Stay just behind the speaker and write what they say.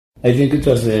I think it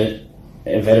was a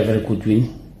very, very good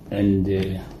win, and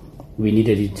we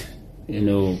needed it. You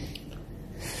know,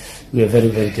 we are very,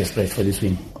 very desperate for this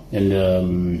win.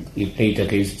 And we played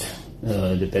against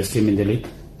the best team in the league,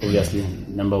 obviously,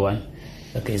 number one,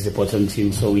 against the bottom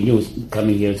team. So we knew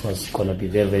coming here it was going to be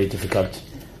very, very difficult.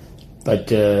 But,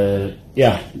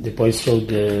 the boys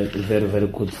showed a very, very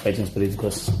good fighting spirit,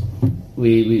 because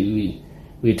we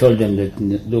told them that,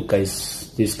 look,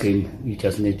 guys, this game, you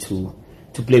just need to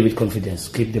play with confidence,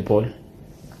 keep the ball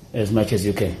as much as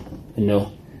you can, you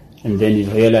know. And then you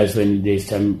realize when there's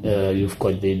time you've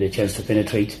got the chance to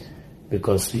penetrate,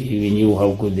 because we knew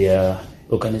how good their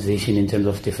organization in terms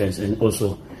of defense, and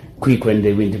also quick when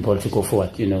they win the ball to go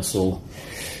forward, you know. So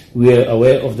we are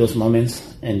aware of those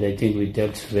moments, and I think we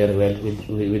dealt very well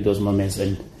with those moments.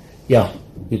 And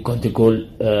we got the goal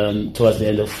towards the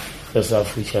end of first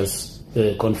half, which was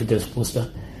the confidence booster.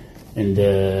 And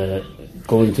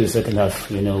going to the second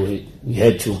half, you know, we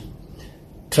had to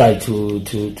try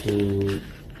to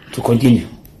continue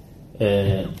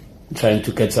trying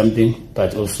to get something,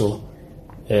 but also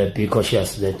be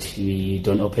cautious that we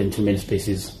don't open too many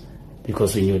spaces,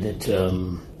 because we knew that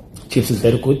Chiefs is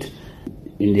very good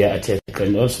in their attack.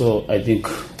 And also I think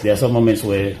there are some moments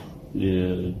where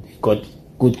got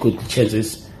good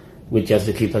chances with just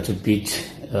the keeper to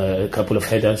beat a couple of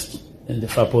headers in the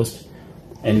far post,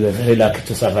 and we were very lucky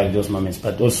to survive those moments.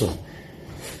 But also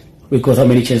we got how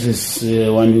many chances,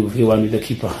 one with the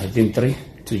keeper, I think 3,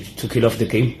 to kill off the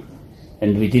game,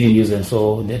 and we didn't use them.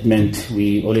 So that meant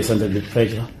we always under the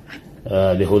pressure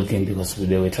the whole game, because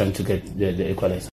they were trying to get the equalizer.